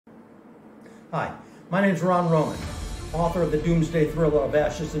Hi, my name's Ron Roman, author of the doomsday thriller of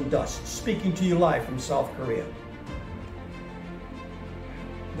Ashes and Dust, speaking to you live from South Korea.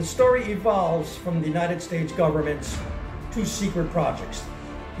 The story evolves from the United States government's two secret projects,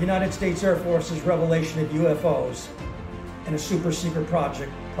 the United States Air Force's revelation of UFOs and a super secret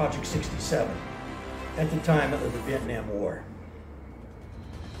project, Project 67, at the time of the Vietnam War.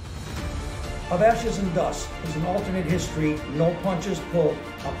 Of Ashes and Dust is an alternate history, no punches pulled,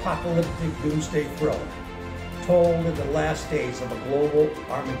 apocalyptic doomsday thriller, told in the last days of a global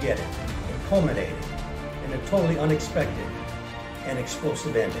Armageddon and culminated in a totally unexpected and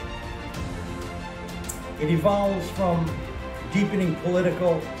explosive ending. It evolves from deepening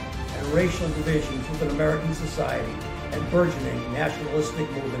political and racial divisions within American society and burgeoning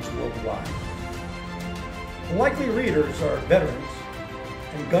nationalistic movements worldwide. The likely readers are veterans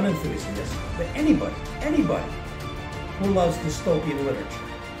and gun enthusiasts, but anybody who loves dystopian literature.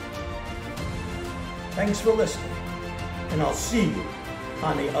 Thanks for listening, and I'll see you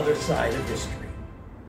on the other side of history.